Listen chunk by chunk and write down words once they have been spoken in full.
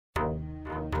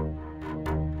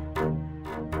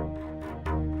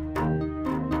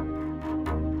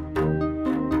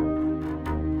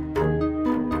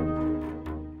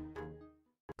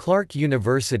Clark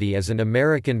University is an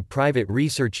American private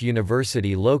research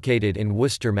university located in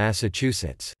Worcester,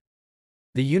 Massachusetts.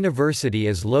 The university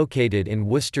is located in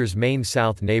Worcester's Main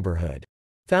South neighborhood.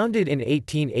 Founded in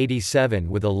 1887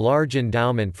 with a large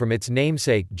endowment from its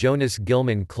namesake Jonas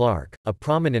Gilman Clark, a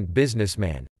prominent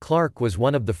businessman, Clark was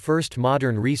one of the first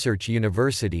modern research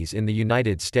universities in the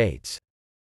United States.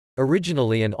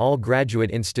 Originally an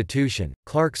all-graduate institution,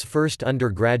 Clark's first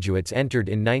undergraduates entered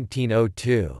in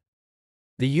 1902.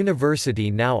 The university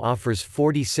now offers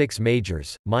 46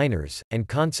 majors, minors, and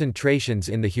concentrations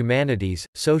in the humanities,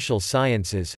 social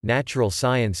sciences, natural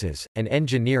sciences, and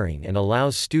engineering and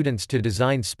allows students to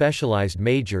design specialized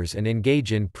majors and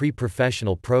engage in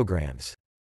pre-professional programs.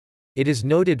 It is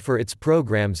noted for its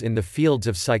programs in the fields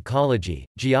of psychology,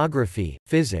 geography,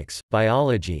 physics,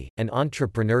 biology, and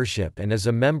entrepreneurship and is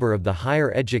a member of the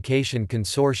Higher Education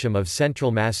Consortium of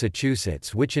Central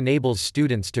Massachusetts, which enables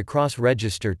students to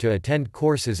cross-register to attend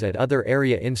courses at other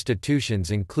area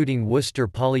institutions including Worcester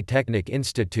Polytechnic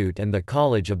Institute and the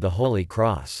College of the Holy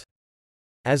Cross.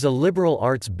 As a liberal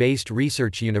arts-based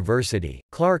research university,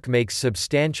 Clark makes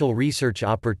substantial research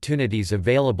opportunities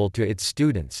available to its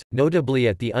students, notably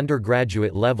at the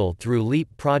undergraduate level through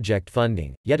LEEP project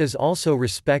funding, yet is also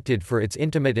respected for its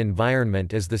intimate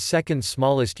environment as the second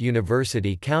smallest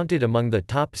university counted among the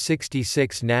top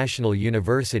 66 national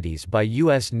universities by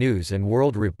U.S. News &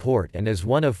 World Report and as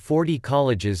one of 40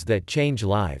 colleges that change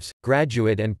lives.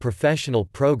 Graduate and professional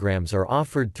programs are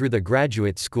offered through the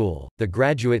Graduate School, the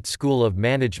Graduate School of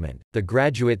Management, the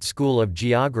Graduate School of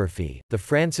Geography, the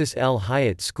Francis L.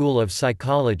 Hiatt School of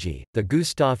Psychology, the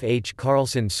Gustaf H.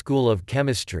 Carlson School of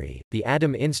Chemistry, the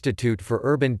Adam Institute for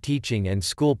Urban Teaching and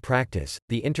School Practice,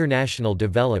 the International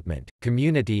Development,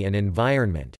 Community and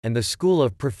Environment, and the School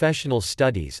of Professional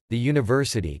Studies. The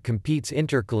university competes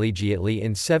intercollegiately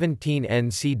in 17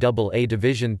 NCAA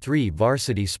Division III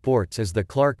varsity sports as the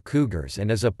Clark Cougars and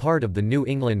is a part of the New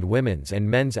England Women's and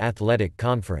Men's Athletic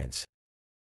Conference.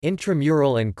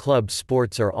 Intramural and club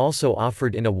sports are also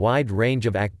offered in a wide range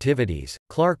of activities.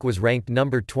 Clark was ranked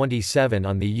number 27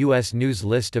 on the U.S. News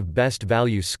list of best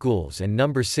value schools and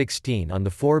number 16 on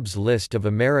the Forbes list of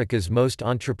America's most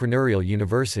entrepreneurial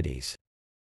universities.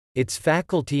 Its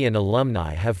faculty and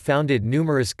alumni have founded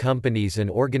numerous companies and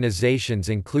organizations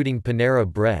including Panera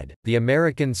Bread, the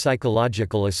American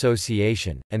Psychological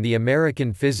Association, and the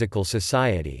American Physical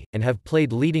Society, and have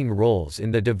played leading roles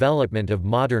in the development of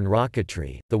modern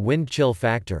rocketry, the wind-chill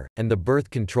factor, and the birth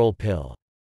control pill.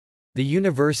 The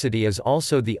university is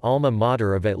also the alma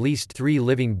mater of at least 3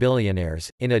 living billionaires,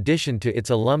 in addition to its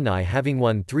alumni having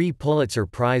won 3 Pulitzer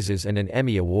Prizes and an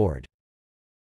Emmy Award.